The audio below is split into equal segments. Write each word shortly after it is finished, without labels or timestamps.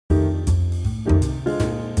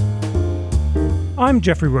I'm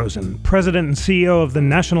Jeffrey Rosen, President and CEO of the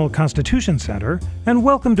National Constitution Center, and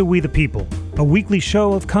welcome to We the People, a weekly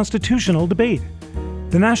show of constitutional debate.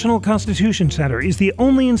 The National Constitution Center is the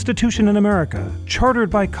only institution in America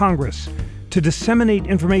chartered by Congress to disseminate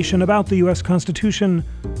information about the U.S. Constitution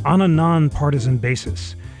on a nonpartisan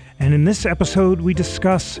basis. And in this episode, we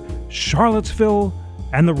discuss Charlottesville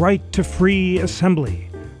and the right to free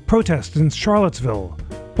assembly. Protests in Charlottesville,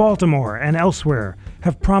 Baltimore, and elsewhere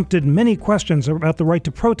have prompted many questions about the right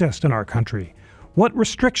to protest in our country. What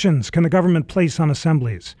restrictions can the government place on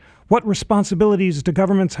assemblies? What responsibilities do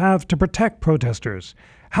governments have to protect protesters?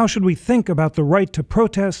 How should we think about the right to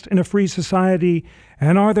protest in a free society?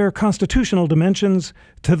 And are there constitutional dimensions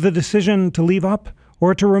to the decision to leave up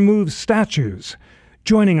or to remove statues?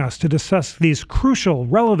 Joining us to discuss these crucial,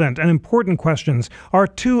 relevant, and important questions are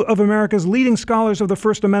two of America's leading scholars of the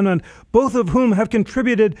First Amendment, both of whom have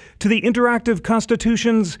contributed to the Interactive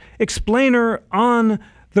Constitution's explainer on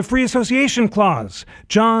the Free Association Clause.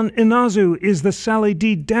 John Inazu is the Sally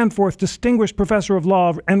D. Danforth Distinguished Professor of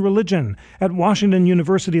Law and Religion at Washington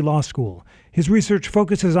University Law School. His research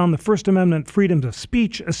focuses on the First Amendment freedoms of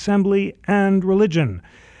speech, assembly, and religion.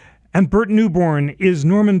 And Burt Neuborne is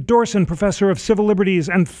Norman Dorson Professor of Civil Liberties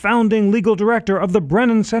and founding legal director of the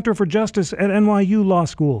Brennan Center for Justice at NYU Law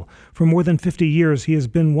School. For more than 50 years, he has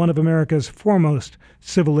been one of America's foremost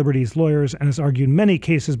civil liberties lawyers and has argued many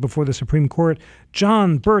cases before the Supreme Court.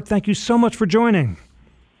 John, Burt, thank you so much for joining.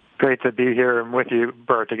 Great to be here and with you,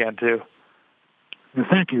 Burt, again, too.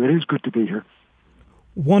 Thank you. It is good to be here.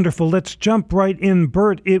 Wonderful. Let's jump right in.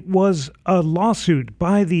 Burt, it was a lawsuit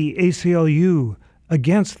by the ACLU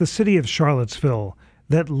against the city of Charlottesville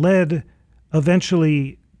that led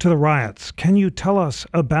eventually to the riots. Can you tell us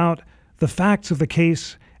about the facts of the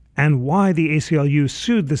case and why the ACLU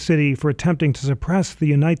sued the city for attempting to suppress the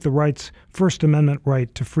Unite the Right's First Amendment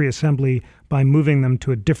right to free assembly by moving them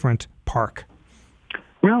to a different park?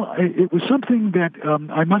 Well, it was something that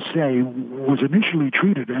I must say was initially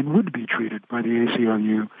treated and would be treated by the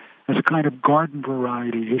ACLU as a kind of garden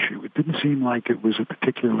variety issue. It didn't seem like it was a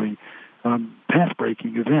particularly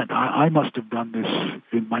path-breaking event. I must have done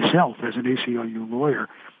this myself as an ACLU lawyer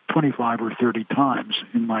 25 or 30 times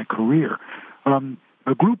in my career.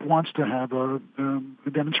 A group wants to have a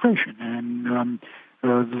demonstration, and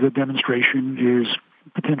the demonstration is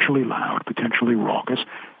potentially loud, potentially raucous,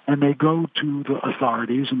 and they go to the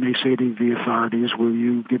authorities and they say to the authorities, will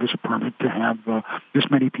you give us a permit to have this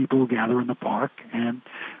many people gather in the park? And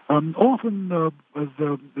often the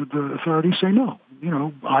authorities say no. You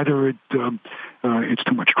know, either it's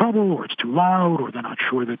too much trouble, or it's too loud, or they're not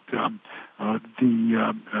sure that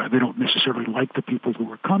they don't necessarily like the people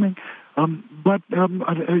who are coming. But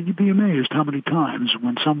you'd be amazed how many times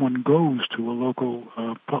when someone goes to a local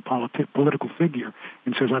political figure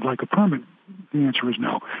and says, "I'd like a permit," the answer is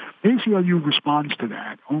no. The ACLU responds to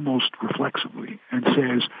that almost reflexively and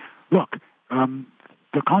says, "Look,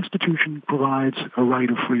 the Constitution provides a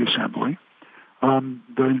right of free assembly.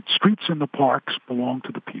 The streets and the parks belong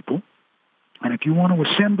to the people. And if you want to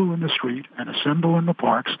assemble in the street and assemble in the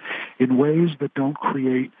parks in ways that don't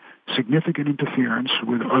create significant interference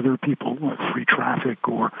with other people, like free traffic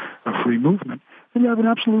or a free movement, then you have an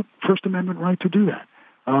absolute First Amendment right to do that."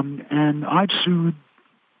 And I've sued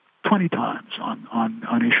 20 times on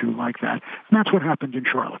an issue like that. And that's what happened in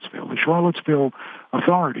Charlottesville. The Charlottesville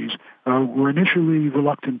authorities were initially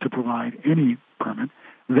reluctant to provide any permit.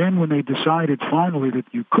 Then when they decided finally that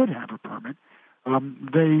you could have a permit,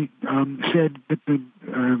 they said that the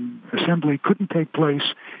assembly couldn't take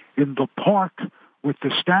place in the park with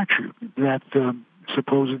the statute that the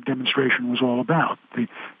supposed demonstration was all about. The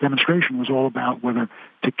demonstration was all about whether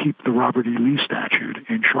to keep the Robert E. Lee statute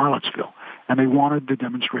in Charlottesville. And they wanted the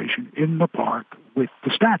demonstration in the park with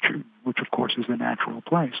the statute, which of course is the natural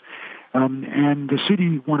place. And the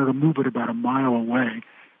city wanted to move it about a mile away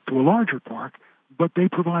to a larger park, but they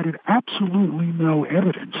provided absolutely no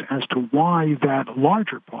evidence as to why that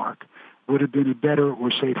larger park would have been a better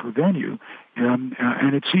or safer venue. And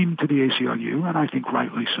it seemed to the ACLU, and I think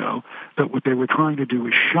rightly so, that what they were trying to do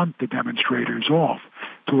is shunt the demonstrators off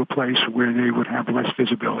to a place where they would have less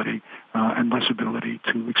visibility and less ability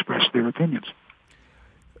to express their opinions.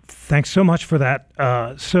 Thanks so much for that.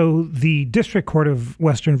 So the District Court of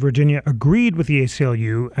Western Virginia agreed with the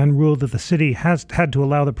ACLU and ruled that the city has had to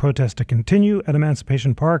allow the protest to continue at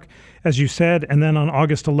Emancipation Park, as you said. And then on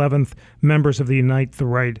August 11th, members of the Unite the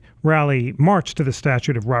Right rally marched to the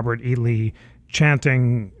statue of Robert E. Lee,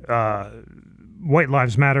 chanting, "White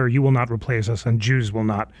Lives Matter, you will not replace us, and Jews will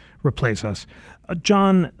not replace us."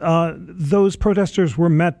 John, those protesters were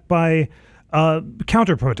met by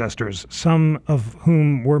counter-protesters, some of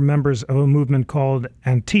whom were members of a movement called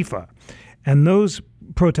Antifa. And those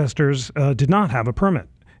protesters did not have a permit.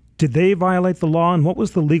 Did they violate the law, and what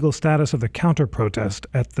was the legal status of the counter-protest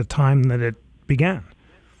at the time that it began?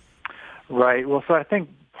 Right. Well, so I think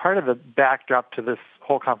part of the backdrop to this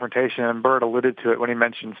whole confrontation, and Burt alluded to it when he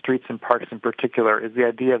mentioned streets and parks in particular, is the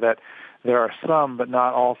idea that there are some, but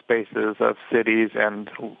not all, spaces of cities and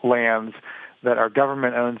lands that are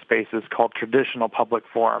government-owned spaces called traditional public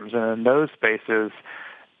forums. And in those spaces,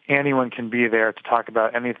 anyone can be there to talk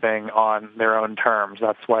about anything on their own terms.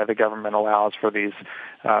 That's why the government allows for these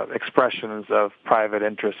expressions of private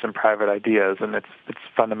interests and private ideas, and it's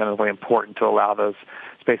fundamentally important to allow those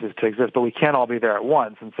spaces to exist. But we can't all be there at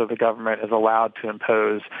once, and so the government is allowed to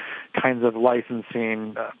impose kinds of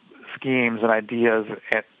licensing schemes and ideas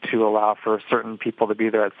to allow for certain people to be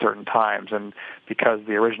there at certain times. And because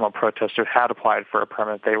the original protesters had applied for a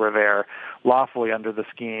permit, they were there lawfully under the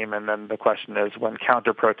scheme. And then the question is, when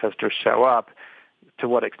counter-protesters show up, to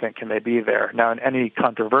what extent can they be there? Now, in any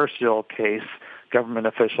controversial case, government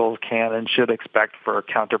officials can and should expect for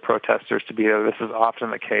counter-protesters to be there. This is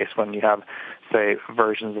often the case when you have, say,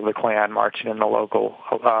 versions of the Klan marching in the local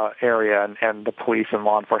area, and the police and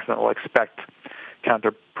law enforcement will expect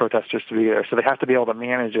counter-protesters to be there. So they have to be able to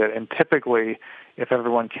manage it. And typically, if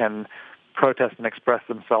everyone can protest and express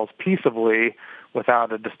themselves peaceably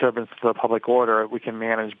without a disturbance to the public order, we can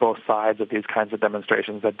manage both sides of these kinds of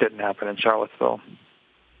demonstrations that didn't happen in Charlottesville.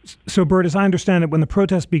 So, Burt, as I understand it, when the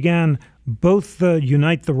protest began, both the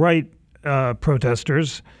Unite the Right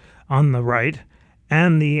protesters on the right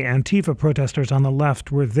and the Antifa protesters on the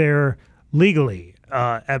left were there legally.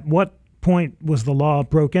 At what point was the law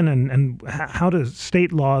broken, and how do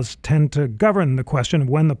state laws tend to govern the question of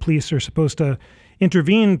when the police are supposed to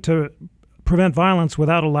intervene to prevent violence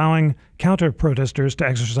without allowing counter-protesters to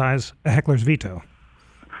exercise a heckler's veto?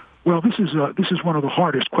 Well, this is one of the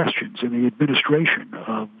hardest questions in the administration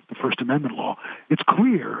of the First Amendment law. It's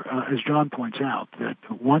clear, as John points out, that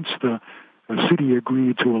once the city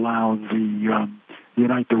agreed to allow the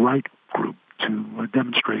Unite the Right group to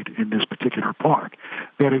demonstrate in this particular park,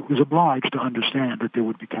 that it was obliged to understand that there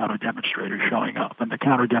would be counter-demonstrators showing up, and the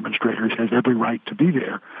counter-demonstrators has every right to be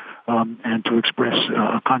there and to express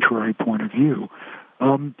a contrary point of view.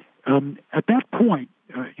 At that point,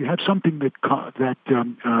 you have something that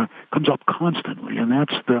comes up constantly, and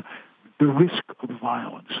that's the risk of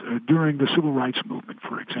violence. During the civil rights movement,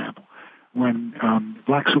 for example, when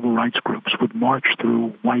black civil rights groups would march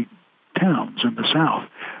through white towns in the South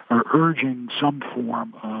are urging some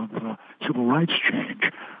form of civil rights change,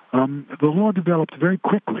 the law developed very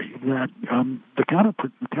quickly that the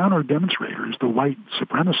counter demonstrators, the white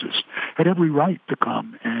supremacists, had every right to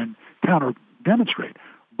come and counter demonstrate,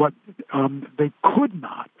 but they could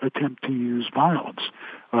not attempt to use violence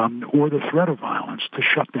or the threat of violence to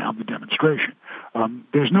shut down the demonstration.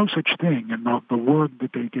 There's no such thing, and the word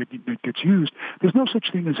that gets used, there's no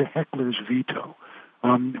such thing as a heckler's veto,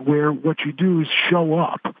 where what you do is show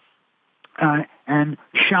up and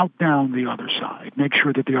shout down the other side, make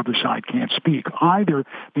sure that the other side can't speak, either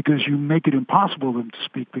because you make it impossible for them to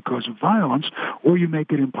speak because of violence, or you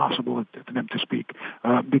make it impossible for them to speak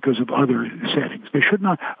because of other settings. They should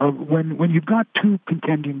not, when you've got two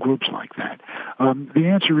contending groups like that, the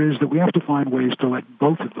answer is that we have to find ways to let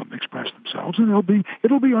both of them express themselves, and it'll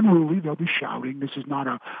be unruly, they'll be shouting. This is not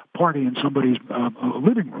a party in somebody's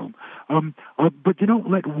living room, but you don't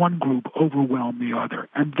let one group overwhelm the other,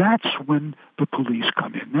 and that's when the police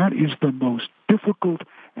come in. That is the most difficult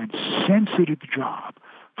and sensitive job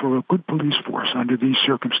for a good police force under these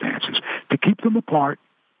circumstances, to keep them apart,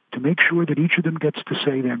 to make sure that each of them gets to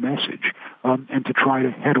say their message, and to try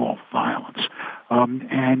to head off violence.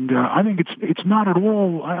 I think it's not at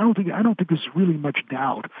all. I don't think there's really much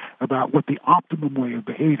doubt about what the optimum way of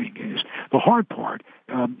behaving is. The hard part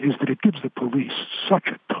is that it gives the police such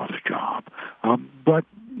a tough job, but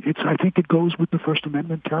I think it goes with the First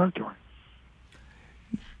Amendment territory.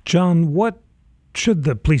 John, what should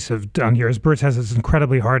the police have done here? As Burt says, it's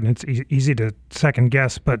incredibly hard and it's easy to second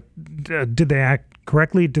guess, but did they act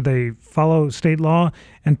correctly? Did they follow state law?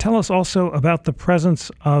 And tell us also about the presence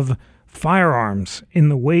of firearms in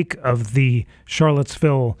the wake of the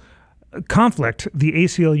Charlottesville conflict. The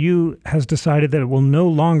ACLU has decided that it will no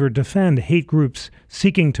longer defend hate groups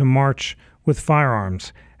seeking to march with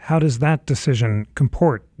firearms. How does that decision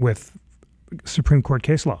comport with Supreme Court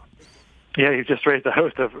case law? Yeah, you've just raised a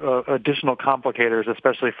host of additional complicators,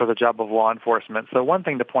 especially for the job of law enforcement. So one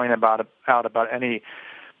thing to point out about any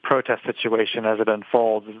protest situation as it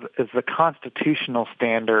unfolds is the constitutional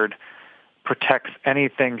standard protects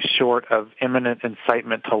anything short of imminent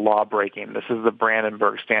incitement to law breaking. This is the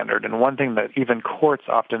Brandenburg Standard. And one thing that even courts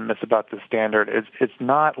often miss about this standard is it's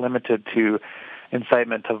not limited to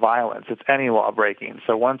incitement to violence. It's any law breaking.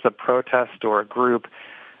 So once a protest or a group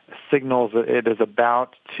signals that it is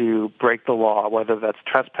about to break the law, whether that's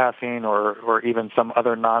trespassing or even some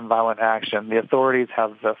other nonviolent action, the authorities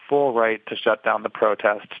have the full right to shut down the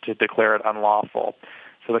protest, to declare it unlawful.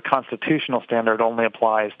 So the constitutional standard only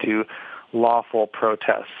applies to lawful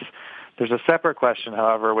protests. There's a separate question,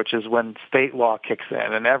 however, which is when state law kicks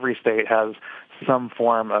in, and every state has some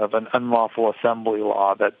form of an unlawful assembly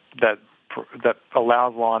law that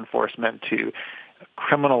allows law enforcement to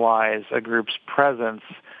criminalize a group's presence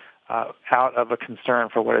out of a concern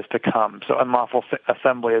for what is to come. So unlawful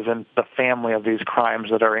assembly is in the family of these crimes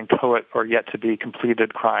that are inchoate or yet to be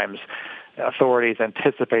completed crimes. Authorities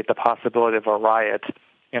anticipate the possibility of a riot,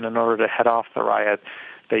 and in order to head off the riot,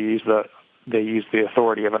 they use the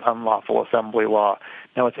authority of an unlawful assembly law.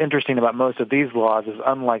 Now, what's interesting about most of these laws is,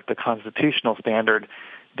 unlike the constitutional standard,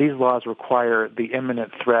 these laws require the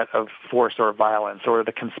imminent threat of force or violence, or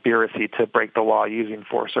the conspiracy to break the law using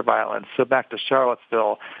force or violence. So back to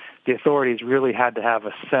Charlottesville, the authorities really had to have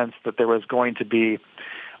a sense that there was going to be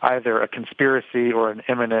either a conspiracy or an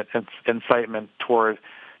imminent incitement toward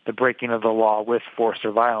the breaking of the law with force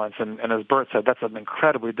or violence. And as Bert said, that's an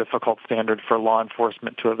incredibly difficult standard for law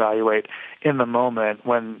enforcement to evaluate in the moment,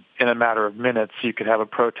 when in a matter of minutes you could have a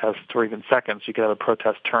protest, or even seconds, you could have a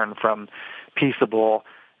protest turn from peaceable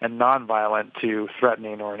and nonviolent to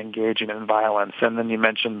threatening or engaging in violence. And then you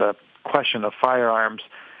mentioned the question of firearms,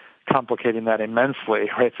 complicating that immensely,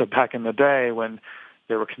 right? So back in the day when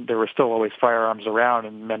there were still always firearms around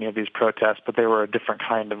in many of these protests, but they were a different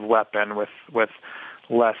kind of weapon with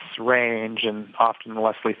less range and often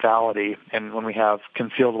less lethality. And when we have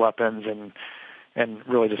concealed weapons and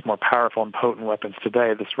really just more powerful and potent weapons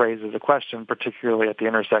today, this raises a question, particularly at the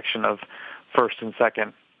intersection of First and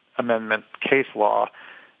Second Amendment case law.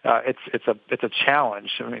 It's a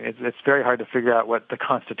challenge. I mean, it's very hard to figure out what the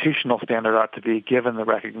constitutional standard ought to be given the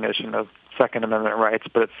recognition of Second Amendment rights,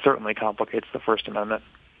 but it certainly complicates the First Amendment.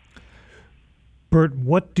 Bert,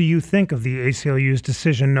 what do you think of the ACLU's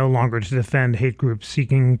decision no longer to defend hate groups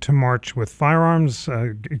seeking to march with firearms,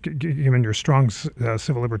 given your strong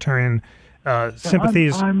civil libertarian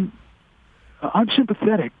sympathies? I'm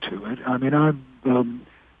sympathetic to it. I mean,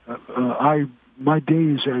 my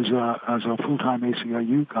days as a full-time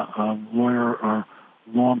ACLU lawyer are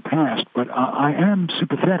long past, but I am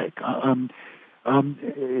sympathetic.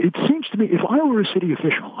 It seems to me, if I were a city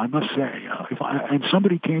official, I must say, and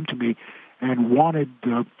somebody came to me and wanted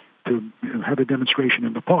to have a demonstration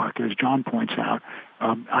in the park, as John points out,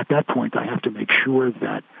 at that point I have to make sure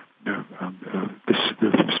that the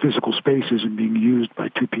physical space isn't being used by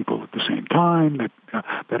two people at the same time,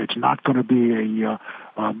 that it's not going to be a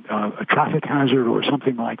traffic hazard or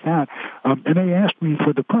something like that. And they asked me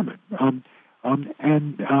for the permit.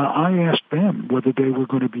 And I asked them whether they were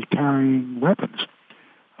going to be carrying weapons.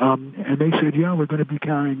 And they said, yeah, we're going to be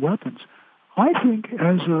carrying weapons. I think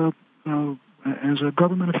as a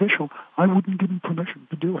government official, I wouldn't give them permission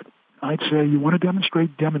to do it. I'd say, you want to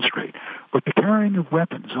demonstrate, demonstrate. But the carrying of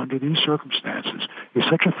weapons under these circumstances is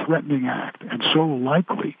such a threatening act and so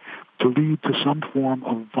likely to lead to some form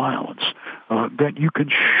of violence that you can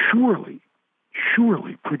surely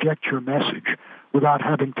project your message without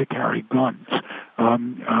having to carry guns.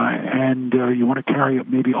 And you want to carry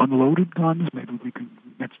maybe unloaded guns. Maybe we can.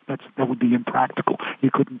 That would be impractical. You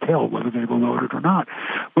couldn't tell whether they were loaded or not.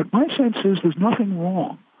 But my sense is there's nothing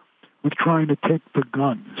wrong with trying to take the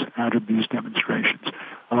guns out of these demonstrations.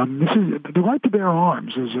 This is the right to bear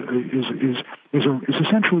arms is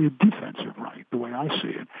essentially a defensive right, the way I see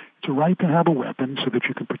it. It's a right to have a weapon so that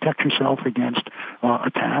you can protect yourself against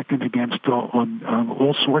attack and against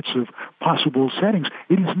all sorts of possible settings.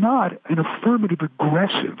 It is not an affirmative,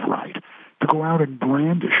 aggressive right to go out and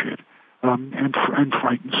brandish it and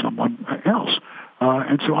frighten someone else.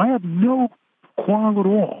 And so I have no quarrel at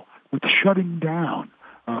all with shutting down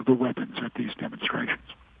the weapons at these demonstrations.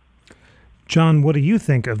 John, what do you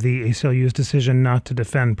think of the ACLU's decision not to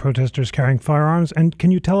defend protesters carrying firearms? And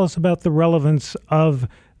can you tell us about the relevance of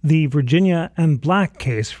the Virginia and Black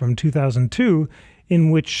case from 2002,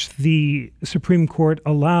 in which the Supreme Court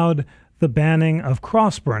allowed the banning of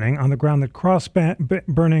cross burning on the ground that cross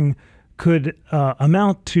burning could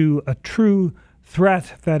amount to a true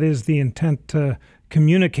threat, that is, the intent to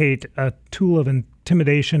communicate a tool of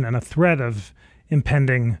intimidation and a threat of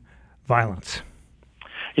impending violence?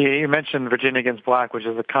 You mentioned Virginia against Black, which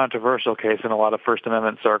is a controversial case in a lot of First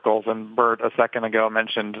Amendment circles, and Bert a second ago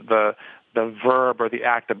mentioned the verb or the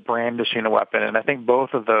act of brandishing a weapon, and I think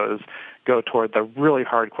both of those go toward the really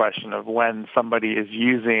hard question of when somebody is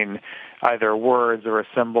using either words or a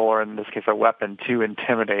symbol, or in this case a weapon, to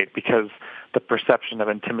intimidate, because the perception of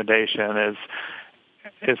intimidation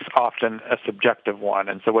is often a subjective one.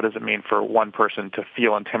 And so what does it mean for one person to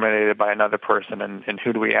feel intimidated by another person, and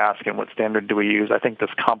who do we ask and what standard do we use? I think this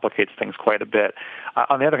complicates things quite a bit.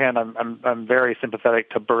 On the other hand, I'm very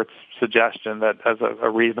sympathetic to Bert's suggestion that as a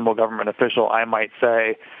reasonable government official, I might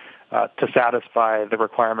say to satisfy the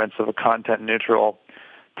requirements of a content-neutral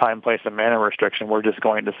time, place, and manner restriction, we're just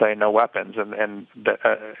going to say no weapons. And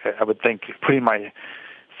I would think, putting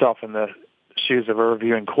myself in the shoes of a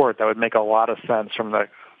reviewing court, that would make a lot of sense from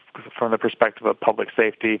the perspective of public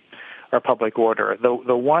safety or public order.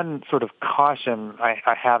 The one sort of caution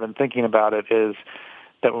I have in thinking about it is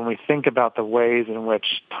that when we think about the ways in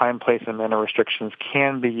which time, place, and manner restrictions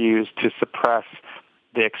can be used to suppress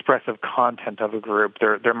the expressive content of a group,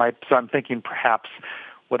 there might. So I'm thinking perhaps,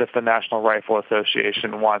 what if the National Rifle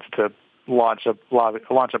Association wants to launch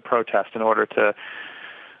a protest in order to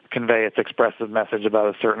convey its expressive message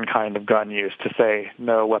about a certain kind of gun use, to say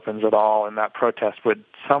no weapons at all, and that protest would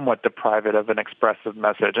somewhat deprive it of an expressive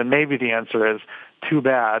message. And maybe the answer is, too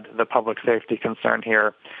bad, the public safety concern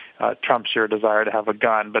here trumps your desire to have a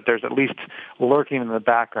gun, but there's at least lurking in the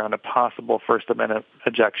background a possible First Amendment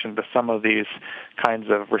objection to some of these kinds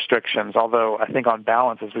of restrictions. Although I think on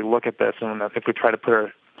balance, as we look at this, and if we try to put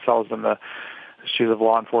ourselves in the shoes of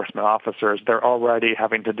law enforcement officers, they're already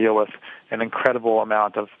having to deal with an incredible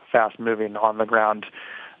amount of fast-moving, on-the-ground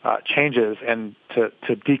changes, and to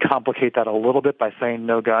decomplicate that a little bit by saying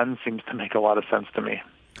no guns seems to make a lot of sense to me.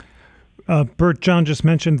 Bert, John just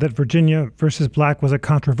mentioned that Virginia versus Black was a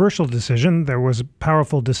controversial decision. There was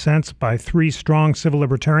powerful dissents by three strong civil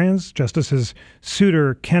libertarians, Justices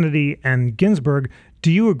Souter, Kennedy, and Ginsburg.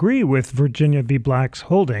 Do you agree with Virginia v. Black's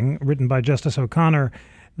holding, written by Justice O'Connor,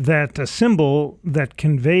 that a symbol that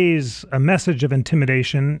conveys a message of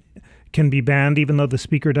intimidation can be banned even though the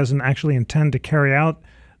speaker doesn't actually intend to carry out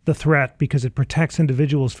the threat, because it protects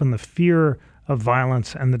individuals from the fear of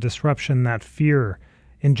violence and the disruption that fear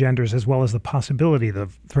engenders, as well as the possibility that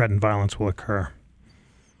threat and violence will occur?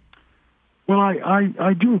 Well,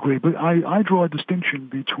 I do agree, but I draw a distinction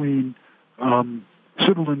between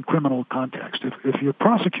civil and criminal context. If you're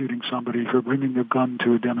prosecuting somebody for bringing a gun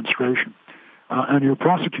to a demonstration, and you're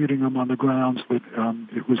prosecuting them on the grounds that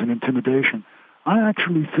it was an intimidation, I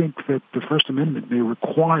actually think that the First Amendment may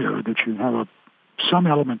require that you have some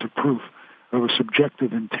element of proof of a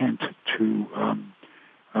subjective intent to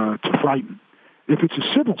frighten. If it's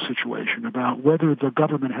a civil situation about whether the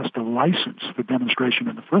government has to license the demonstration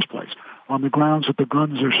in the first place on the grounds that the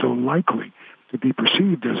guns are so likely to be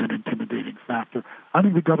perceived as an intimidating factor, I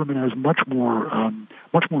think the government has much more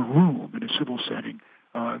room in a civil setting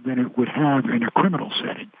than it would have in a criminal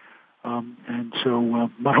setting. And so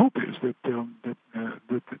my hope is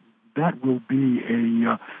that will be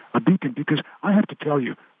a beacon, because I have to tell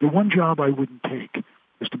you, the one job I wouldn't take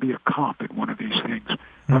is to be a cop in one of these things,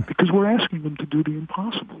 because we're asking them to do the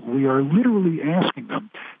impossible. We are literally asking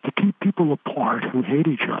them to keep people apart who hate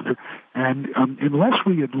each other, and unless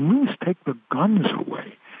we at least take the guns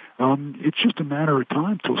away, it's just a matter of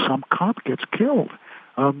time till some cop gets killed.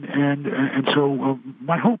 And so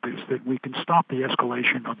my hope is that we can stop the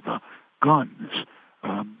escalation of the guns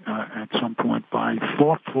at some point by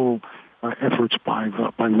thoughtful efforts by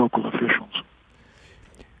local officials.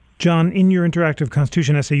 John, in your interactive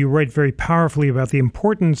Constitution essay, you write very powerfully about the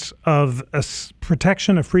importance of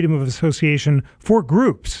protection of freedom of association for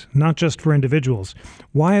groups, not just for individuals.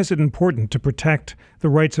 Why is it important to protect the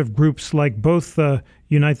rights of groups like both the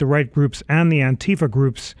Unite the Right groups and the Antifa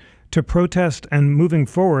groups to protest? And moving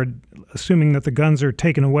forward, assuming that the guns are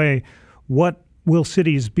taken away, what will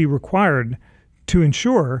cities be required to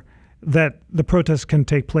ensure that the protests can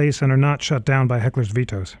take place and are not shut down by hecklers'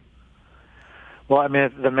 vetoes? Well, I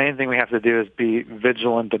mean, the main thing we have to do is be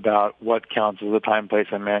vigilant about what counts as a time, place,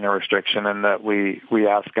 and manner restriction, and that we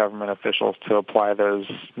ask government officials to apply those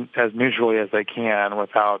as neutrally as they can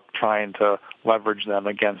without trying to leverage them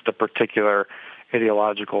against a particular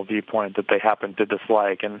ideological viewpoint that they happen to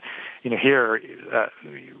dislike. And, here,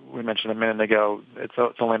 we mentioned a minute ago, it's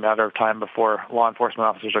only a matter of time before law enforcement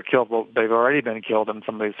officers are killed. Well, they've already been killed in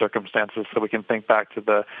some of these circumstances, so we can think back to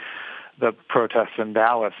the protests in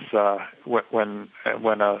Dallas when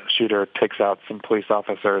a shooter takes out some police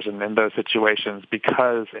officers, and in those situations,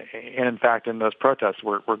 because, and in fact, in those protests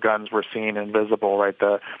where guns were seen and visible, right,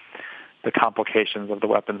 the complications of the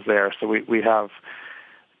weapons there. So we have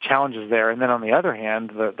challenges there. And then on the other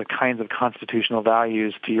hand, the kinds of constitutional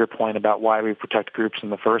values, to your point about why we protect groups in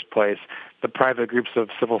the first place, the private groups of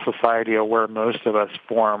civil society are where most of us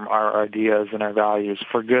form our ideas and our values,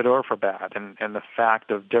 for good or for bad. And the fact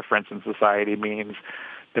of difference in society means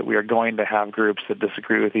that we are going to have groups that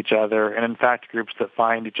disagree with each other, and in fact groups that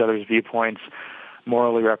find each other's viewpoints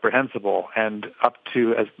morally reprehensible. And up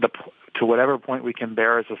to whatever point we can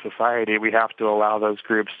bear as a society, we have to allow those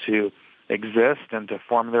groups to exist and to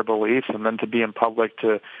form their beliefs, and then to be in public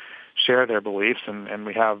to share their beliefs. And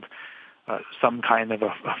we have some kind of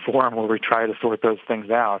a forum where we try to sort those things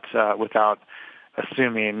out without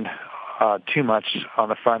assuming too much on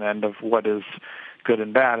the front end of what is good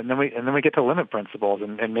and bad. And then we get to limit principles,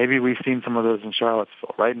 and maybe we've seen some of those in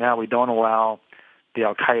Charlottesville. Right now, we don't allow the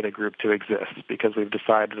Al-Qaeda group to exist because we've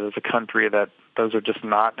decided as a country that those are just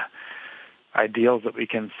not ideals that we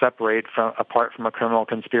can separate apart from a criminal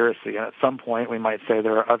conspiracy. And at some point, we might say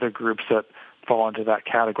there are other groups that fall into that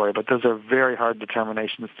category, but those are very hard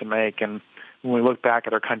determinations to make. And when we look back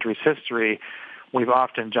at our country's history, we've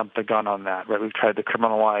often jumped the gun on that, right? We've tried to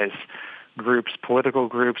criminalize groups, political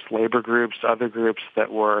groups, labor groups, other groups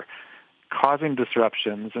that were causing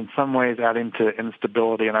disruptions, in some ways adding to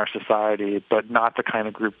instability in our society, but not the kind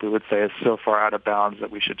of group we would say is so far out of bounds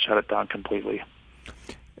that we should shut it down completely.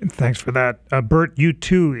 Thanks for that. Bert, you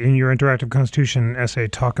too, in your Interactive Constitution essay,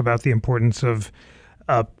 talk about the importance of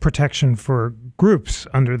protection for groups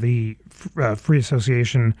under the Free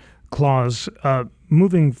Association Clause.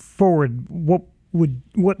 Moving forward, what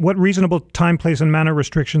reasonable time, place, and manner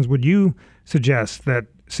restrictions would you suggest that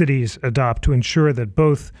cities adopt to ensure that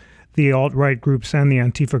both the alt-right groups and the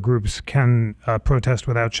Antifa groups can protest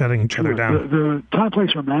without shutting each other down? The time,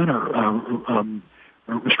 place, or manner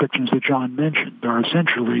restrictions that John mentioned are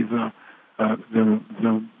essentially the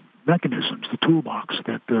mechanisms, the toolbox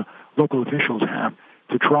that the local officials have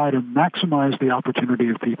to try to maximize the opportunity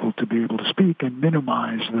of people to be able to speak and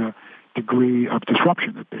minimize the degree of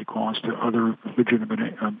disruption that they cause to other legitimate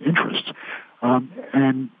interests.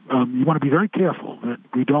 And you want to be very careful that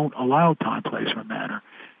we don't allow time, place, or manner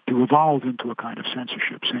to evolve into a kind of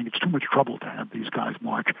censorship, saying it's too much trouble to have these guys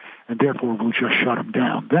march, and therefore we'll just shut them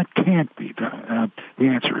down. That can't be the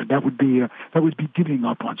answer. That would be giving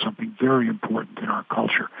up on something very important in our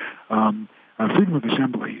culture. Freedom of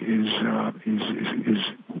assembly is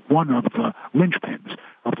one of the linchpins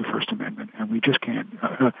of the First Amendment, and we just can't.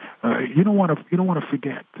 You don't want to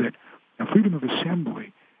forget that freedom of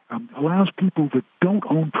assembly allows people that don't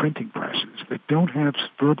own printing presses, that don't have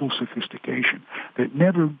verbal sophistication, that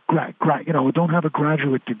never don't have a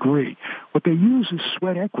graduate degree. What they use is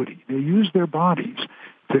sweat equity. They use their bodies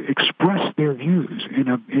to express their views in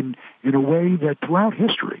a way that throughout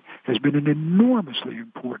history has been an enormously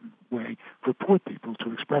important way for poor people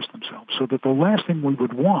to express themselves, so that the last thing we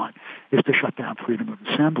would want is to shut down freedom of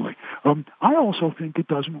assembly. I also think it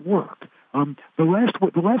doesn't work. The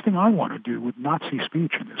last thing I want to do with Nazi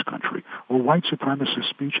speech in this country or white supremacist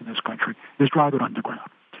speech in this country is drive it underground.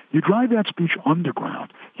 You drive that speech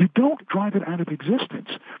underground. You don't drive it out of existence.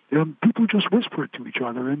 People just whisper it to each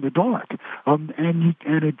other in the dark, and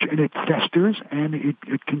it festers and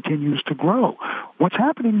it continues to grow. What's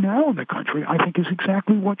happening now in the country, I think, is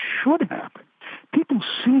exactly what should happen. People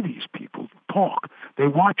see these people talk. They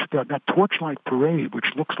watch that torchlight parade, which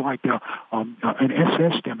looks like an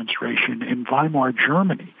SS demonstration in Weimar,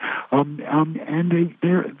 Germany, and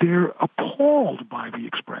they're appalled by the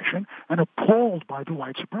expression and appalled by the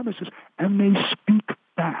white supremacists, and they speak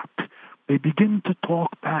back. They begin to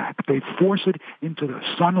talk back. They force it into the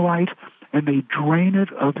sunlight, and they drain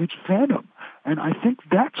it of its venom. And I think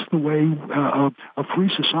that's the way a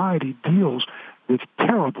free society deals with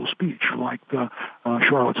terrible speech like the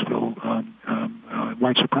Charlottesville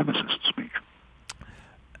white supremacist speech.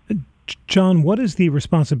 John, what is the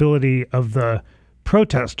responsibility of the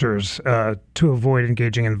protesters to avoid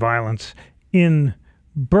engaging in violence? In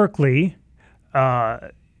Berkeley,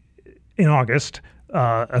 in August,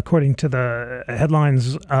 according to the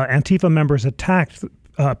headlines, Antifa members attacked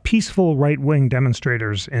peaceful right-wing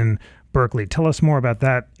demonstrators in Berkeley. Tell us more about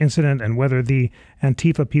that incident and whether the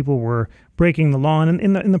Antifa people were breaking the law. And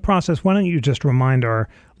in the process, why don't you just remind our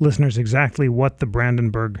listeners exactly what the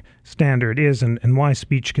Brandenburg Standard is and why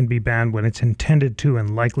speech can be banned when it's intended to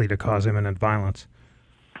and likely to cause imminent violence?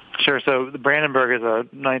 Sure. So the Brandenburg is a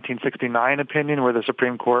 1969 opinion where the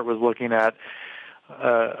Supreme Court was looking at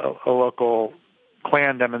a local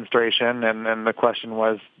Klan demonstration, and the question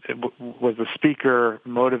was the speaker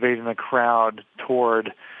motivating the crowd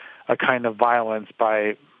toward a kind of violence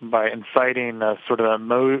by inciting a sort of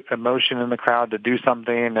emotion in the crowd to do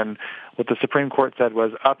something. And what the Supreme Court said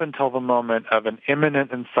was up until the moment of an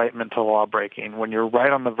imminent incitement to lawbreaking, when you're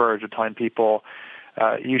right on the verge of telling people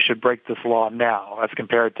you should break this law now, as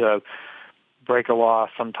compared to break a law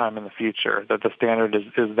sometime in the future, that the standard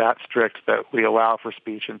is that strict that we allow for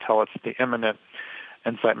speech until it's the imminent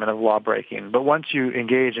incitement of lawbreaking. But once you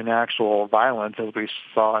engage in actual violence, as we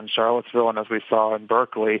saw in Charlottesville and as we saw in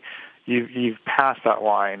Berkeley, you've passed that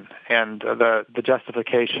line. And the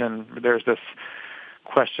justification, there's this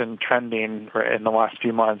question trending in the last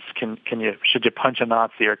few months: should you punch a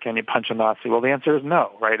Nazi or can you punch a Nazi? Well, the answer is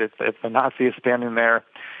no, right? If the Nazi is standing there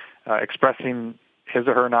expressing his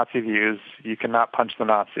or her Nazi views, you cannot punch the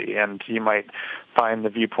Nazi, and you might find the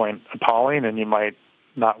viewpoint appalling, and you might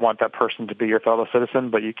not want that person to be your fellow citizen,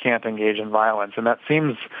 but you can't engage in violence. And that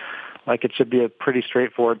seems like it should be a pretty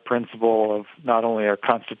straightforward principle of not only our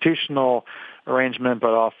constitutional arrangement,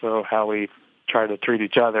 but also how we try to treat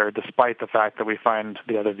each other, despite the fact that we find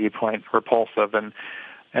the other viewpoint repulsive.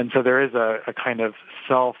 And so there is a kind of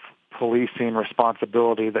self-policing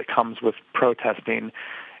responsibility that comes with protesting.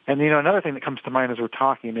 And, another thing that comes to mind as we're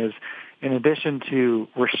talking is, in addition to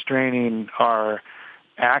restraining our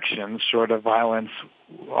actions short of violence,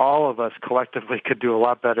 all of us collectively could do a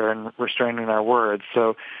lot better in restraining our words.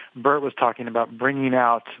 So Bert was talking about bringing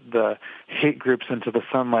out the hate groups into the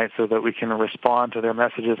sunlight so that we can respond to their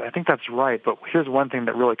messages. I think that's right, but here's one thing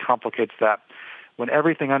that really complicates that. When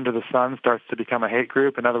everything under the sun starts to become a hate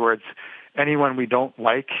group, in other words, anyone we don't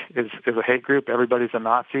like is a hate group, everybody's a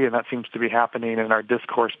Nazi, and that seems to be happening in our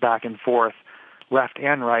discourse back and forth, left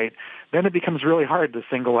and right, then it becomes really hard to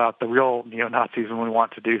single out the real neo-Nazis when we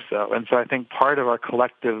want to do so. And so I think part of our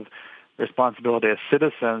collective responsibility as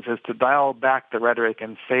citizens is to dial back the rhetoric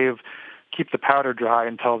and keep the powder dry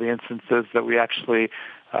until the instances that we actually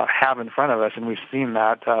have in front of us. And we've seen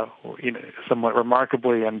that somewhat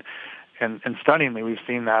remarkably and stunningly, we've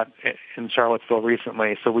seen that in Charlottesville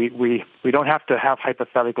recently. So we don't have to have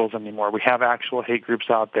hypotheticals anymore. We have actual hate groups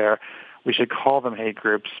out there. We should call them hate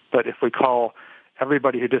groups. But if we call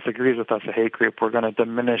everybody who disagrees with us a hate group, we're going to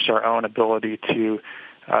diminish our own ability to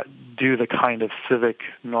do the kind of civic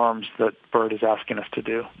norms that Bert is asking us to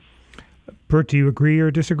do. Bert, do you agree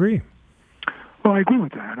or disagree? Well, I agree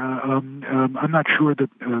with that. I'm not sure that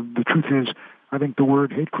the truth is, I think the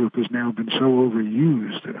word hate group has now been so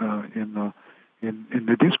overused in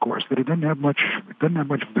the discourse that it doesn't have much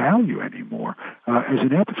value anymore as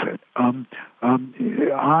an epithet.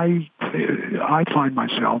 I find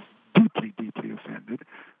myself deeply offended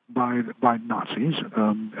by Nazis.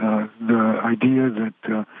 The idea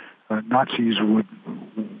that Nazis would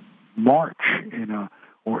march in a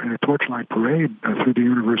torchlight parade through the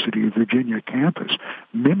University of Virginia campus,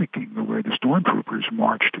 mimicking the way the stormtroopers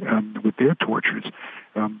marched with their torches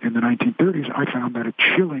in the 1930s, I found that a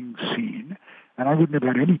chilling scene. And I wouldn't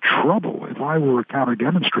have had any trouble if I were a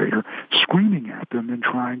counter-demonstrator screaming at them and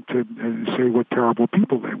trying to say what terrible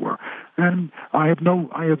people they were. And I have no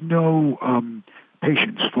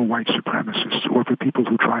patience for white supremacists or for people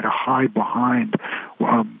who try to hide behind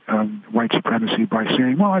white supremacy by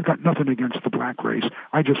saying, well, I've got nothing against the black race.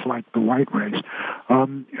 I just like the white race. At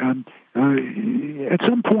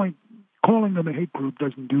some point, calling them a hate group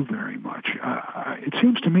doesn't do very much. It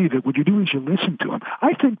seems to me that what you do is you listen to them.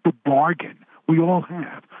 I think the bargain we all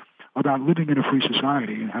have about living in a free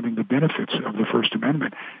society and having the benefits of the First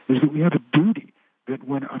Amendment is that we have a duty that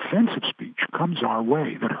when offensive speech comes our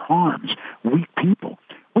way that harms weak people,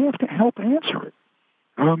 we have to help answer it.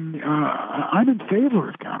 I'm in favor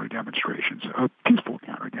of counter-demonstrations, peaceful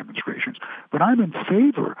counter-demonstrations, but I'm in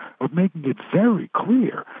favor of making it very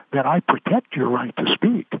clear that I protect your right to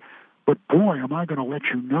speak. But boy, am I going to let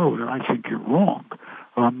you know that I think you're wrong.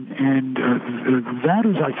 And that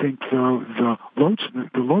is, I think, the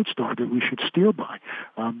lodestar that we should steer by.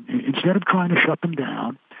 Instead of trying to shut them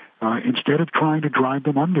down, instead of trying to drive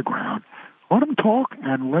them underground, let them talk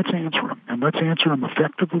and let's answer them. And let's answer them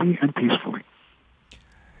effectively and peacefully.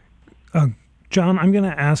 John, I'm going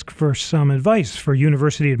to ask for some advice for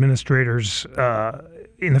university administrators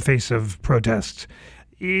in the face of protests.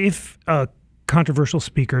 If a controversial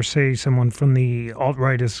speaker, say someone from the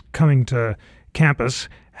alt-right, is coming to campus,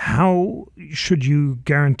 how should you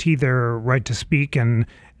guarantee their right to speak, and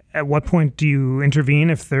at what point do you intervene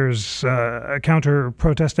if there's a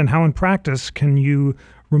counter-protest, and how in practice can you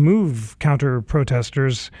remove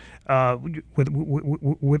counter-protesters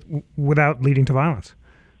without leading to violence?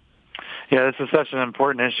 Yeah, this is such an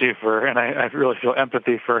important issue and I really feel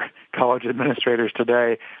empathy for college administrators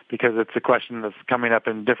today because it's a question that's coming up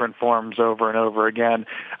in different forms over and over again.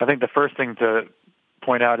 I think the first thing to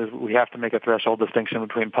point out is we have to make a threshold distinction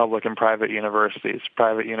between public and private universities.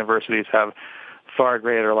 Private universities have far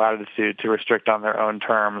greater latitude to restrict on their own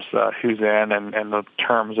terms who's in and the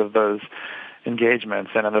terms of those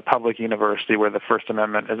engagements. And in the public university where the First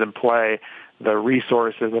Amendment is in play, the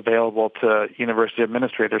resources available to university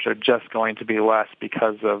administrators are just going to be less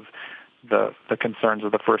because of the concerns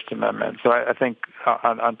of the First Amendment. So I think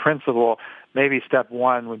on principle, maybe step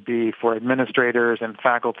one would be for administrators and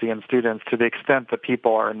faculty and students, to the extent that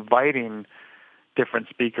people are inviting different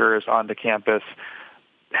speakers onto campus,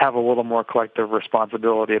 have a little more collective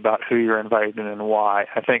responsibility about who you're inviting and why.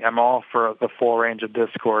 I think I'm all for the full range of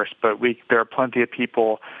discourse, but there are plenty of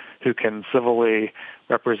people who can civilly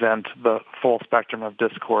represent the full spectrum of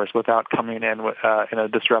discourse without coming in a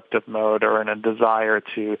disruptive mode or in a desire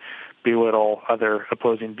to belittle other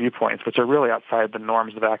opposing viewpoints, which are really outside the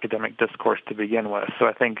norms of academic discourse to begin with. So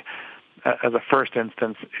I think as a first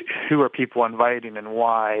instance, who are people inviting and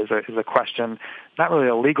why is a question, not really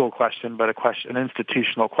a legal question, but an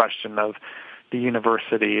institutional question of the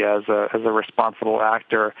university as a responsible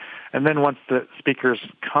actor. And then once the speakers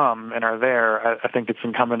come and are there, I think it's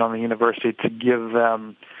incumbent on the university to give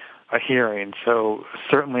them a hearing. So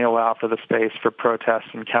certainly allow for the space for protests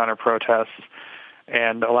and counter-protests,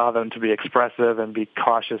 and allow them to be expressive and be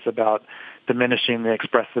cautious about diminishing the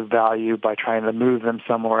expressive value by trying to move them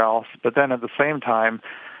somewhere else. But then at the same time,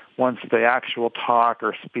 once the actual talk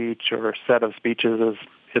or speech or set of speeches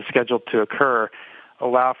is scheduled to occur,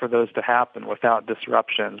 allow for those to happen without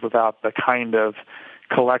disruptions, without the kind of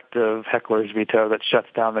collective heckler's veto that shuts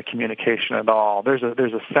down the communication at all. There's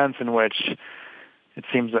a sense in which it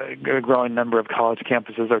seems a growing number of college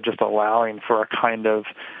campuses are just allowing for a kind of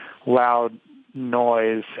loud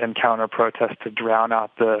noise and counter-protest to drown out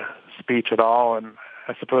the speech at all. And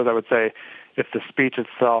I suppose I would say if the speech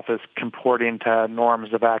itself is comporting to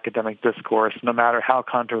norms of academic discourse, no matter how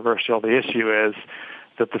controversial the issue is,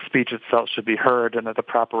 that the speech itself should be heard and that the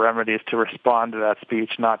proper remedy is to respond to that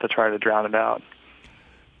speech, not to try to drown it out.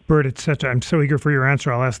 Burt, I'm so eager for your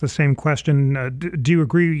answer. I'll ask the same question. Do you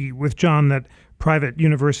agree with John that private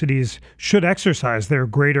universities should exercise their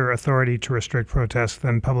greater authority to restrict protests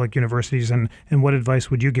than public universities? And what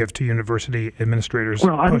advice would you give to university administrators?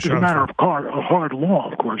 Well, I think it's a matter of hard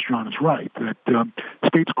law, of course. John is right, that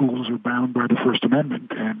state schools are bound by the First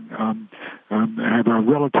Amendment and have a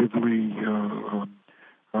relatively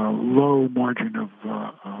low margin of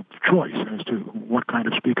choice as to what kind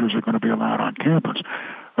of speakers are going to be allowed on campus.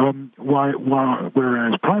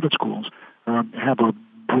 Whereas private schools have a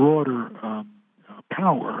broader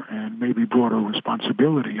power and maybe broader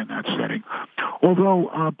responsibility in that setting. Although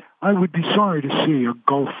I would be sorry to see a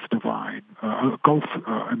gulf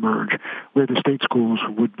emerge, where the state schools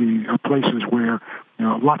would be places where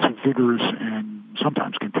lots of vigorous and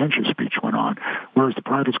sometimes contentious speech went on, whereas the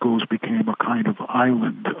private schools became a kind of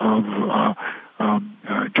island of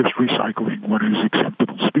just recycling what is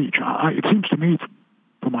acceptable speech. It seems to me,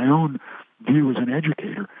 from my own view as an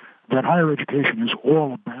educator, that higher education is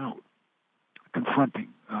all about confronting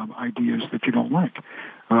ideas that you don't like.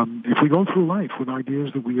 If we go through life with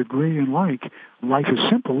ideas that we agree and like, life is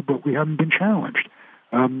simple, but we haven't been challenged.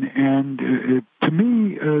 To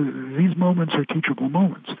me, these moments are teachable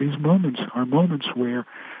moments. These moments are moments where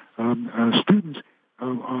students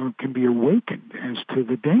can be awakened as to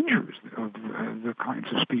the dangers of the kinds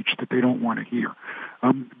of speech that they don't want to hear.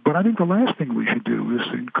 But I think the last thing we should do is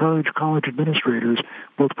encourage college administrators,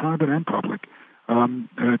 both private and public,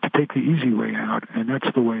 to take the easy way out, and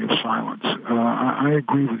that's the way of silence. I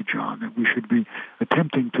agree with John that we should be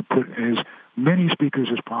attempting to put as many speakers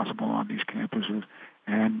as possible on these campuses.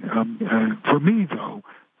 And for me, though,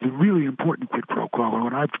 the really important quid pro quo,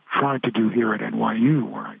 what I've tried to do here at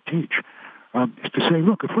NYU, where I teach, is to say,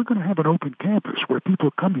 look, if we're going to have an open campus where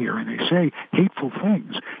people come here and they say hateful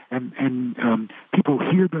things, and people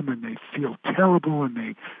hear them and they feel terrible and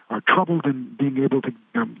they are troubled in being able to,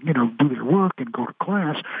 do their work and go to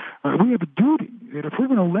class, we have a duty that if we're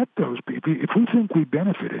going to let those people, if we think we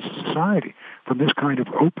benefit as a society from this kind of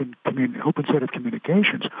open set of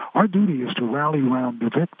communications, our duty is to rally around the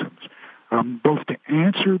victims, both to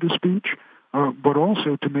answer the speech, but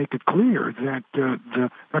also to make it clear that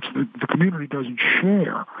the community doesn't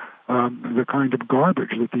share the kind of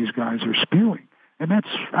garbage that these guys are spewing. And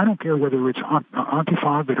I don't care whether it's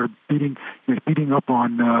Antifa that are beating up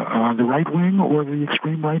on the right wing or the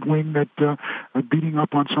extreme right wing that are beating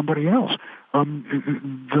up on somebody else.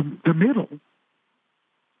 The middle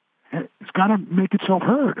has got to make itself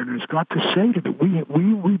heard, and it's got to say that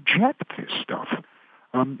we reject this stuff.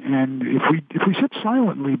 And if we sit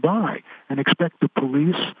silently by and expect the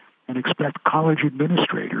police and expect college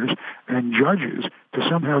administrators and judges to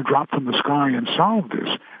somehow drop from the sky and solve this,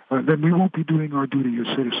 then we won't be doing our duty as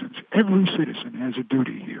citizens. Every citizen has a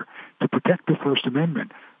duty here to protect the First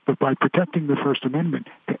Amendment, but by protecting the First Amendment,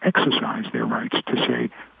 to exercise their rights to say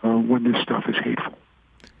when this stuff is hateful.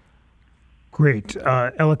 Great.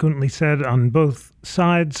 Eloquently said on both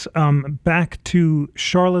sides. Back to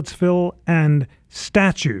Charlottesville and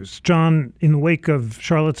statues. John, in the wake of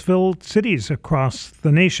Charlottesville, cities across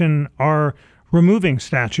the nation are removing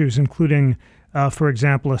statues, including, for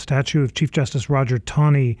example, a statue of Chief Justice Roger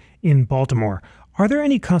Taney in Baltimore. Are there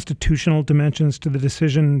any constitutional dimensions to the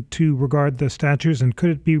decision to regard the statues, and could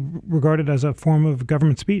it be regarded as a form of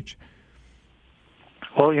government speech?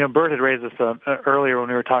 Well, Bert had raised this earlier when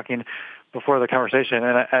we were talking before the conversation,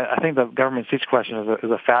 and I think the government speech question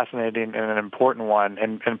is a fascinating and an important one,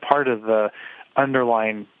 and part of the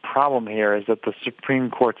underlying problem here is that the Supreme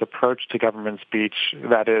Court's approach to government speech,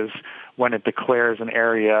 that is, when it declares an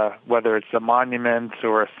area, whether it's a monument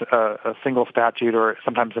or a single statute or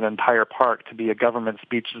sometimes an entire park, to be a government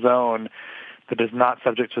speech zone that is not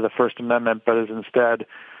subject to the First Amendment, but is instead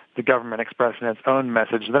the government expressing its own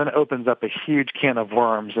message, then it opens up a huge can of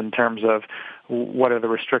worms in terms of what are the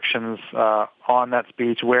restrictions on that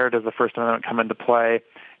speech, where does the First Amendment come into play,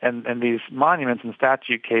 and these monuments and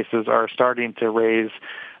statute cases are starting to raise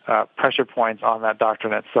pressure points on that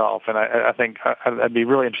doctrine itself. And I think I'd be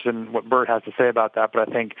really interested in what Bert has to say about that, but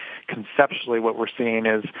I think conceptually what we're seeing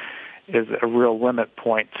is a real limit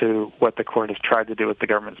point to what the court has tried to do with the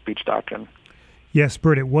government speech doctrine. Yes,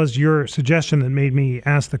 Bert, it was your suggestion that made me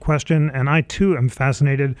ask the question, and I too am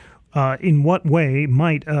fascinated. In what way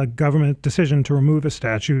might a government decision to remove a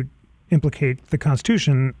statute implicate the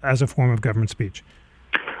Constitution as a form of government speech?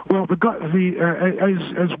 Well, as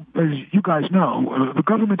you guys know, the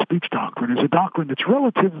government speech doctrine is a doctrine that's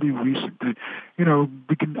relatively recent.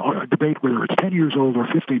 We can debate whether it's 10 years old or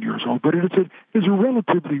 15 years old, but it's a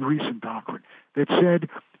relatively recent doctrine that said,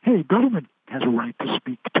 hey, government has a right to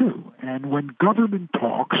speak too. And when government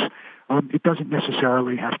talks, it doesn't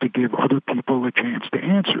necessarily have to give other people a chance to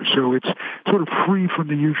answer. So it's sort of free from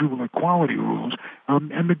the usual equality rules.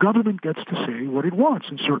 And the government gets to say what it wants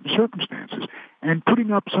in certain circumstances. And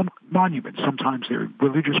putting up some monuments, sometimes they're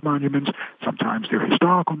religious monuments, sometimes they're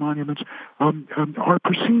historical monuments, are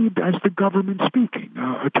perceived as the government speaking.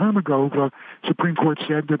 A term ago, the Supreme Court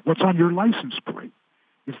said that what's on your license plate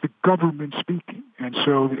is the government speaking. And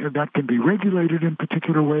so that can be regulated in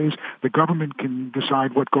particular ways. The government can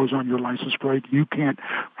decide what goes on your license plate. You can't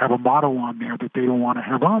have a motto on there that they don't want to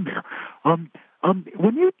have on there.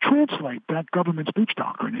 When you translate that government speech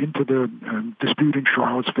doctrine into the dispute in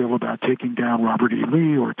Charlottesville about taking down Robert E.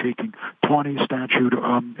 Lee or taking Taney's statue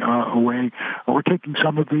away, or taking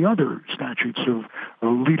some of the other statutes of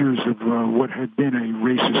leaders of what had been a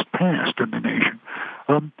racist past in the nation,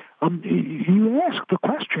 you ask the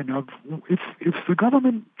question of if the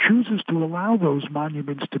government chooses to allow those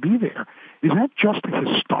monuments to be there, is that just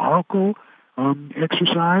a historical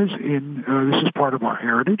exercise in this is part of our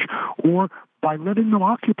heritage, or by letting them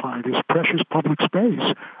occupy this precious public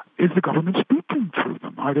space, is the government speaking through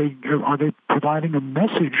them? Are they providing a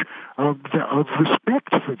message of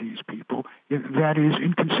respect for these people that is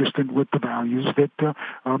inconsistent with the values that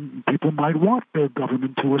people might want their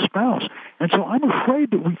government to espouse? And so I'm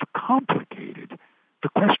afraid that we've complicated the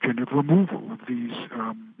question of removal of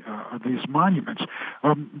these monuments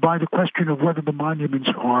by the question of whether the monuments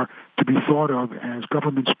are to be thought of as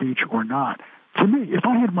government speech or not. For me, if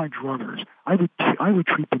I had my druthers, I would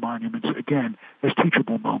treat the monuments, again, as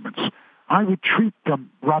teachable moments. I would treat the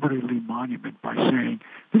Robert E. Lee Monument by saying,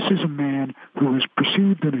 this is a man who was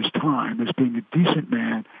perceived in his time as being a decent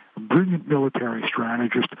man, a brilliant military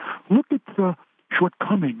strategist. Look at the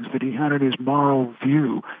shortcomings that he had in his moral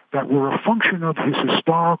view that were a function of his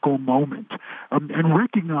historical moment, and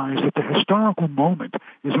recognize that the historical moment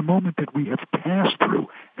is a moment that we have passed through.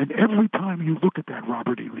 And every time you look at that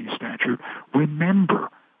Robert E. Lee statue, remember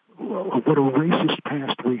what a racist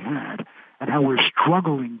past we had and how we're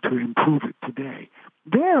struggling to improve it today.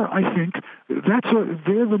 There, I think,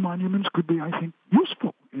 there the monuments could be, I think,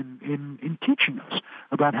 useful in teaching us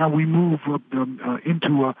about how we move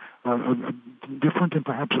into a different and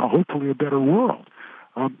perhaps hopefully a better world.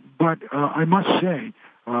 But I must say,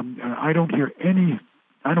 I don't hear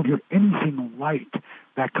anything like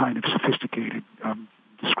that kind of sophisticated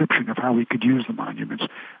description of how we could use the monuments.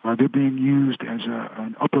 They're being used as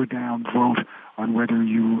an up or down vote on whether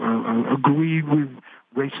you agree with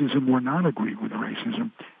racism or not agree with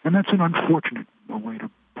racism. And that's an unfortunate way to,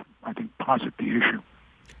 I think, posit the issue.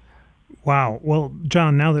 Wow. Well,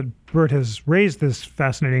 John, now that Bert has raised this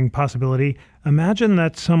fascinating possibility, imagine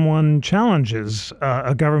that someone challenges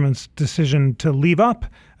a government's decision to leave up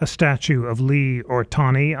a statue of Lee or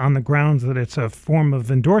Taney on the grounds that it's a form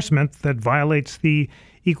of endorsement that violates the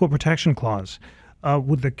Equal Protection Clause.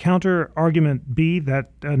 Would the counter argument be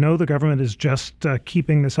that no, the government is just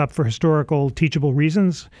keeping this up for historical, teachable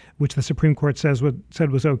reasons, which the Supreme Court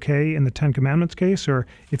said was okay in the Ten Commandments case? Or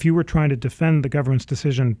if you were trying to defend the government's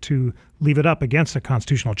decision to leave it up against a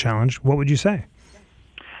constitutional challenge, what would you say?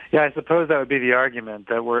 Yeah, I suppose that would be the argument,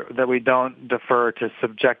 that we don't defer to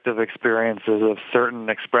subjective experiences of certain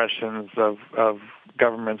expressions of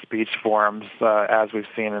government speech forms, as we've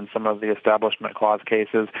seen in some of the Establishment Clause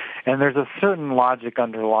cases. And there's a certain logic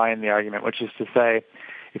underlying the argument, which is to say,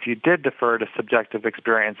 if you did defer to subjective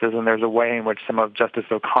experiences, and there's a way in which some of Justice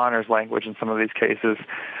O'Connor's language in some of these cases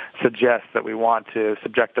suggests that we want to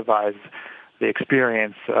subjectivize the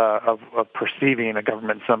experience of perceiving a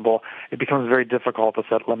government symbol, it becomes very difficult to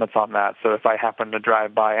set limits on that. So if I happen to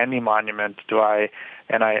drive by any monument,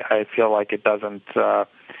 and I feel like it doesn't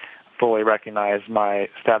fully recognize my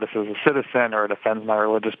status as a citizen or it offends my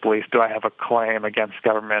religious beliefs, do I have a claim against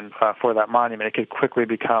government for that monument? It could quickly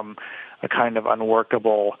become a kind of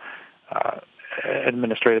unworkable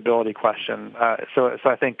administratability question. So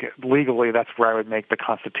I think legally that's where I would make the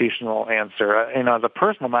constitutional answer. As a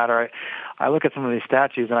personal matter, I look at some of these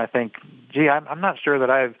statutes and I think, gee, I'm not sure that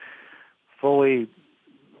I've fully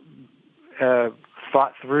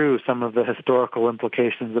thought through some of the historical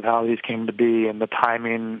implications of how these came to be and the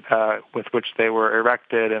timing with which they were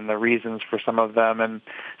erected and the reasons for some of them. And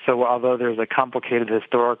so although there's a complicated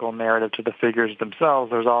historical narrative to the figures themselves,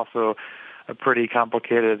 there's also a pretty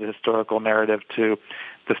complicated historical narrative to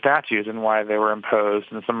the statues and why they were imposed,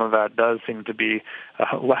 and some of that does seem to be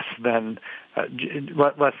less than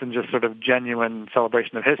just sort of genuine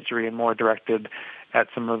celebration of history and more directed at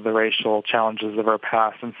some of the racial challenges of our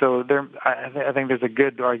past. And so I think there's a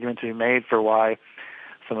good argument to be made for why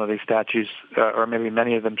some of these statues, or maybe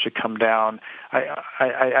many of them, should come down.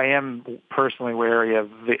 I am personally wary of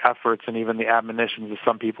the efforts and even the admonitions of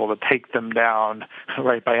some people to take them down,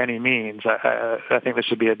 right, by any means. I think there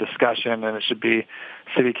should be a discussion, and it should be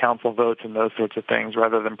city council votes and those sorts of things,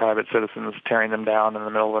 rather than private citizens tearing them down in the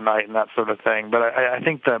middle of the night and that sort of thing. But I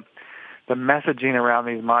think the messaging around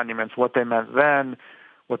these monuments, what they meant then,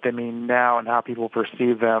 what they mean now, and how people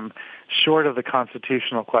perceive them, short of the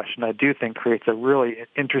constitutional question, I do think creates a really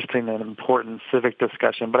interesting and important civic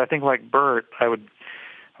discussion. But I think, like Bert, I would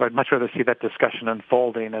much rather see that discussion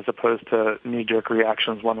unfolding as opposed to knee-jerk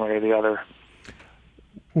reactions one way or the other.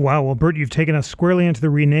 Wow. Well, Bert, you've taken us squarely into the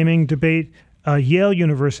renaming debate. Yale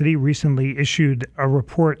University recently issued a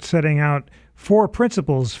report setting out 4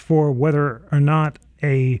 principles for whether or not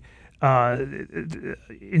a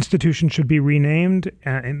institution should be renamed,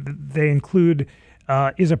 and they include,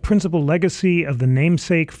 is a principal legacy of the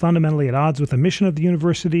namesake fundamentally at odds with the mission of the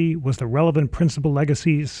university? Was the relevant principal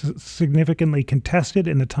legacy significantly contested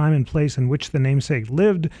in the time and place in which the namesake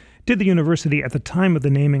lived? Did the university at the time of the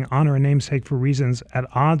naming honor a namesake for reasons at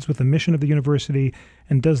odds with the mission of the university?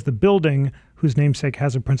 And does the building, whose namesake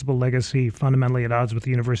has a principal legacy fundamentally at odds with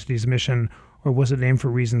the university's mission, or was it named for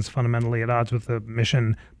reasons fundamentally at odds with the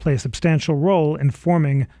mission, play a substantial role in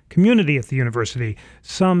forming community at the university?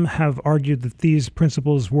 Some have argued that these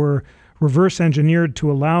principles were reverse engineered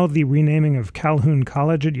to allow the renaming of Calhoun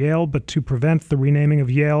College at Yale, but to prevent the renaming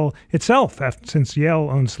of Yale itself, since Yale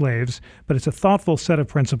owned slaves. But it's a thoughtful set of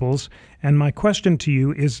principles. And my question to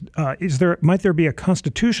you is might there be a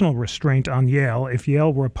constitutional restraint on Yale if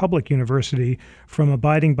Yale were a public university from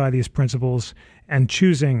abiding by these principles and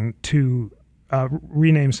choosing to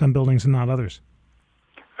rename some buildings and not others?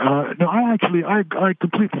 No, I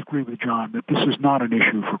completely agree with John that this is not an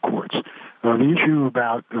issue for courts. The issue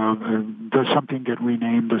about does something get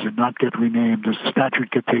renamed, does it not get renamed, does the statute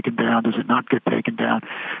get taken down, does it not get taken down?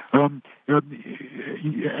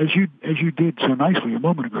 As you did so nicely a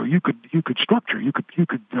moment ago, you could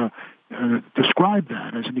describe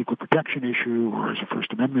that as an equal protection issue or as a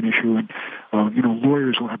First Amendment issue, and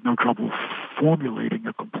lawyers will have no trouble formulating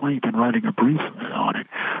a complaint and writing a brief on it.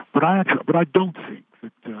 But I don't think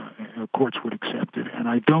that courts would accept it, and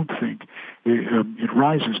I don't think it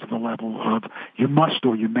rises to the level of you must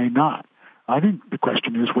or you may not. I think the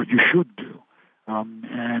question is what you should do,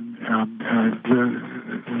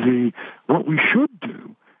 what we should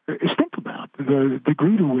do is think about the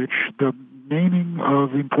degree to which the naming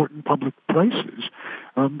of important public places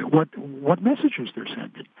what messages they're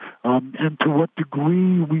sending, and to what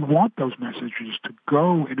degree we want those messages to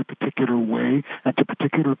go in a particular way and to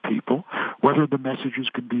particular people, whether the messages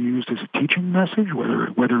can be used as a teaching message,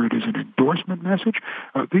 whether it is an endorsement message.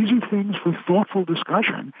 These are things for thoughtful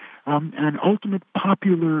discussion and ultimate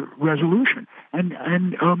popular resolution. And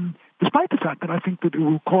despite the fact that I think that it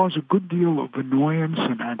will cause a good deal of annoyance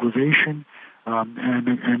and aggravation,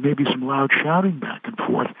 and maybe some loud shouting back and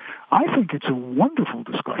forth, I think it's a wonderful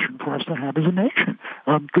discussion for us to have as a nation.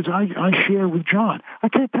 Because I share with John, I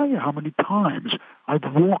can't tell you how many times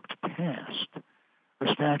I've walked past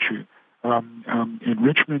a statue in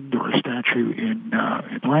Richmond, or a statue in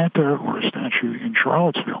Atlanta, or a statue in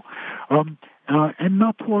Charlottesville, and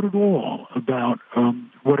not thought at all about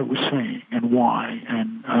what it was saying and why,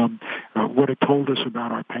 and what it told us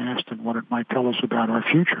about our past and what it might tell us about our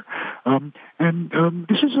future.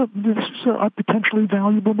 This is a potentially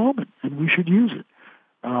valuable moment, and we should use it.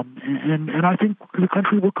 And I think the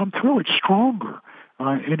country will come through it stronger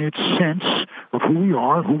in its sense of who we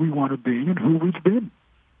are, who we want to be, and who we've been.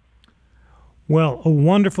 Well, a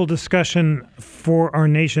wonderful discussion for our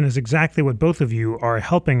nation is exactly what both of you are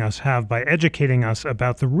helping us have by educating us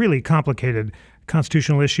about the really complicated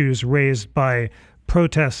constitutional issues raised by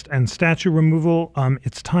protest and statue removal.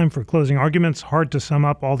 It's time for closing arguments. Hard to sum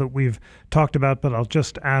up all that we've talked about, but I'll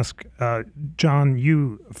just ask John,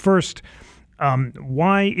 you first.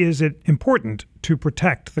 Why is it important to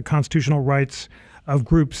protect the constitutional rights of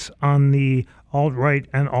groups on the alt-right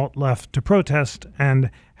and alt-left to protest, and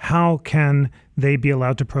how can they be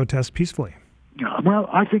allowed to protest peacefully? Well,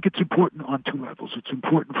 I think it's important on two levels. It's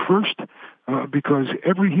important first because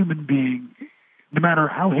every human being, no matter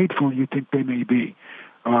how hateful you think they may be,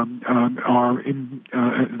 they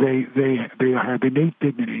have innate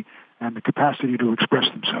dignity and the capacity to express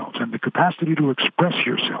themselves. And the capacity to express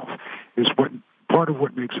yourself is part of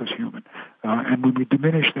what makes us human. And when we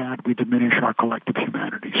diminish that, we diminish our collective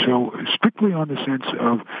humanity. So strictly on the sense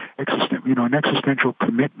of an existential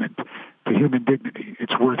commitment to human dignity,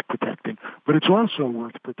 it's worth protecting. But it's also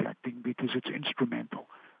worth protecting because it's instrumental.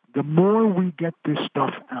 The more we get this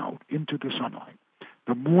stuff out into the sunlight,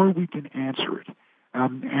 the more we can answer it.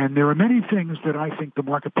 And there are many things that I think the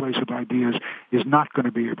marketplace of ideas is not going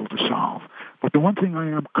to be able to solve. But the one thing I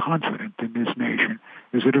am confident in this nation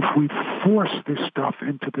is that if we force this stuff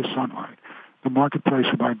into the sunlight, the marketplace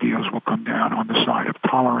of ideas will come down on the side of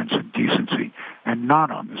tolerance and decency and not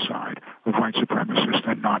on the side of white supremacists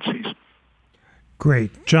and Nazis.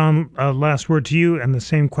 Great. John, last word to you, and the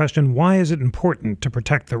same question. Why is it important to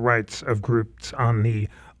protect the rights of groups on the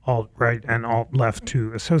alt-right and alt-left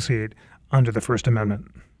to associate under the First Amendment?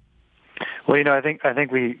 Well, I think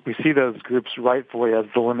we see those groups rightfully as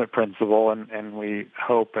the limit principle, and we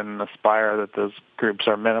hope and aspire that those groups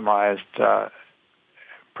are minimized,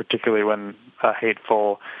 particularly when a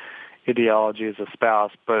hateful ideology is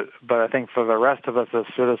espoused. But I think for the rest of us as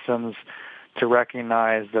citizens to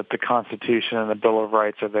recognize that the Constitution and the Bill of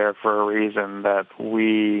Rights are there for a reason, that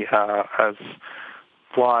we as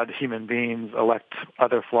flawed human beings elect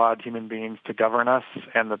other flawed human beings to govern us,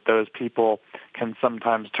 and that those people can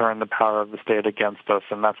sometimes turn the power of the state against us,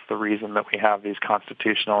 and that's the reason that we have these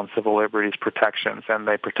constitutional and civil liberties protections, and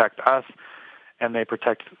they protect us, and they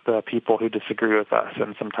protect the people who disagree with us,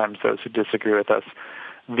 and sometimes those who disagree with us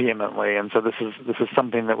vehemently. And so this is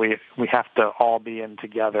something that we have to all be in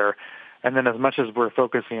together. And then as much as we're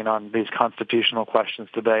focusing on these constitutional questions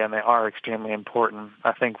today, and they are extremely important,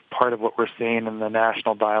 I think part of what we're seeing in the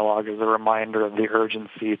national dialogue is a reminder of the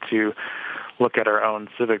urgency to look at our own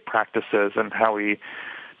civic practices and how we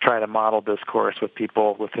try to model discourse with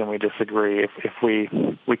people with whom we disagree. If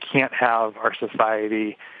we can't have our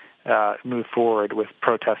society move forward with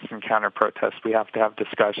protests and counter-protests, we have to have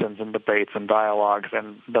discussions and debates and dialogues,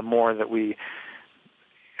 and the more that we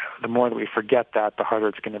forget that, the harder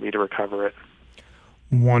it's going to be to recover it.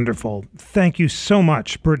 Wonderful. Thank you so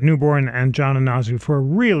much, Burt Neuborne and John Inazu, for a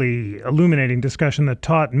really illuminating discussion that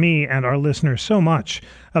taught me and our listeners so much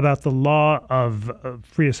about the law of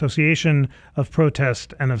free association, of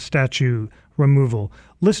protest, and of statue removal.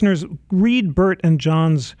 Listeners, read Burt and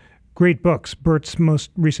John's great books. Burt's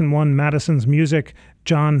most recent one, Madison's Music.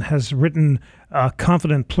 John has written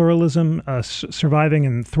Confident Pluralism, Surviving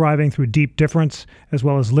and Thriving Through Deep Difference, as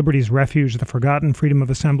well as Liberty's Refuge, The Forgotten Freedom of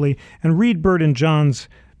Assembly. And read Burt and John's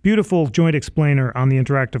beautiful joint explainer on the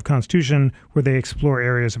Interactive Constitution, where they explore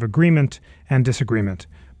areas of agreement and disagreement.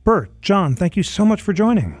 Burt, John, thank you so much for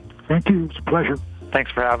joining. Thank you. It's a pleasure. Thanks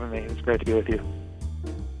for having me. It's great to be with you.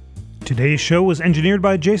 Today's show was engineered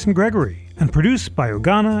by Jason Gregory and produced by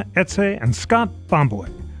Ugana Etze and Scott Bomboy.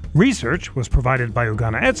 Research was provided by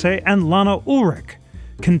Ugana Etze and Lana Ulrich.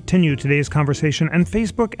 continue today's conversation on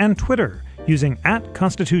Facebook and Twitter using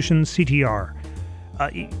 @ConstitutionCTR.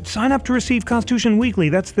 Sign up to receive Constitution Weekly.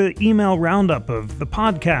 That's the email roundup of the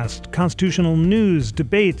podcast, constitutional news,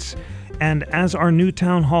 debates, and as our new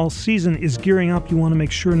town hall season is gearing up, you want to make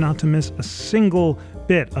sure not to miss a single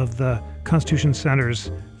bit of the Constitution Center's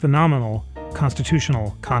phenomenal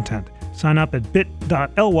constitutional content. Sign up at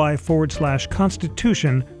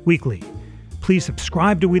bit.ly/Constitution Weekly. Please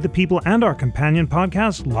subscribe to We the People and our companion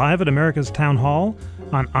podcast live at America's Town Hall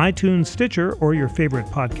on iTunes, Stitcher, or your favorite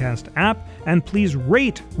podcast app. And please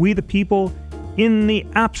rate We the People in the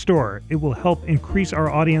App Store. It will help increase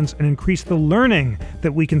our audience and increase the learning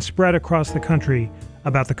that we can spread across the country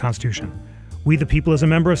about the Constitution. We the People is a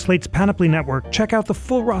member of Slate's Panoply Network. Check out the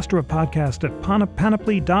full roster of podcasts at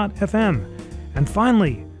panoply.fm. And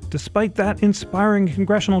finally, despite that inspiring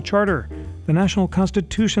congressional charter, the National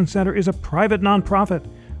Constitution Center is a private nonprofit.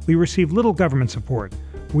 We receive little government support.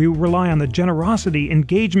 We rely on the generosity,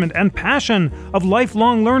 engagement, and passion of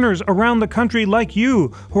lifelong learners around the country like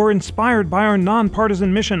you, who are inspired by our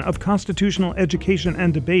nonpartisan mission of constitutional education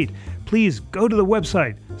and debate. Please go to the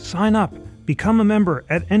website, sign up, become a member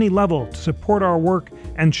at any level to support our work,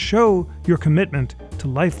 and show your commitment to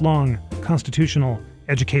lifelong constitutional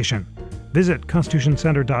education. Visit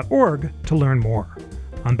constitutioncenter.org to learn more.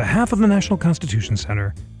 On behalf of the National Constitution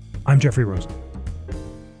Center, I'm Jeffrey Rosen.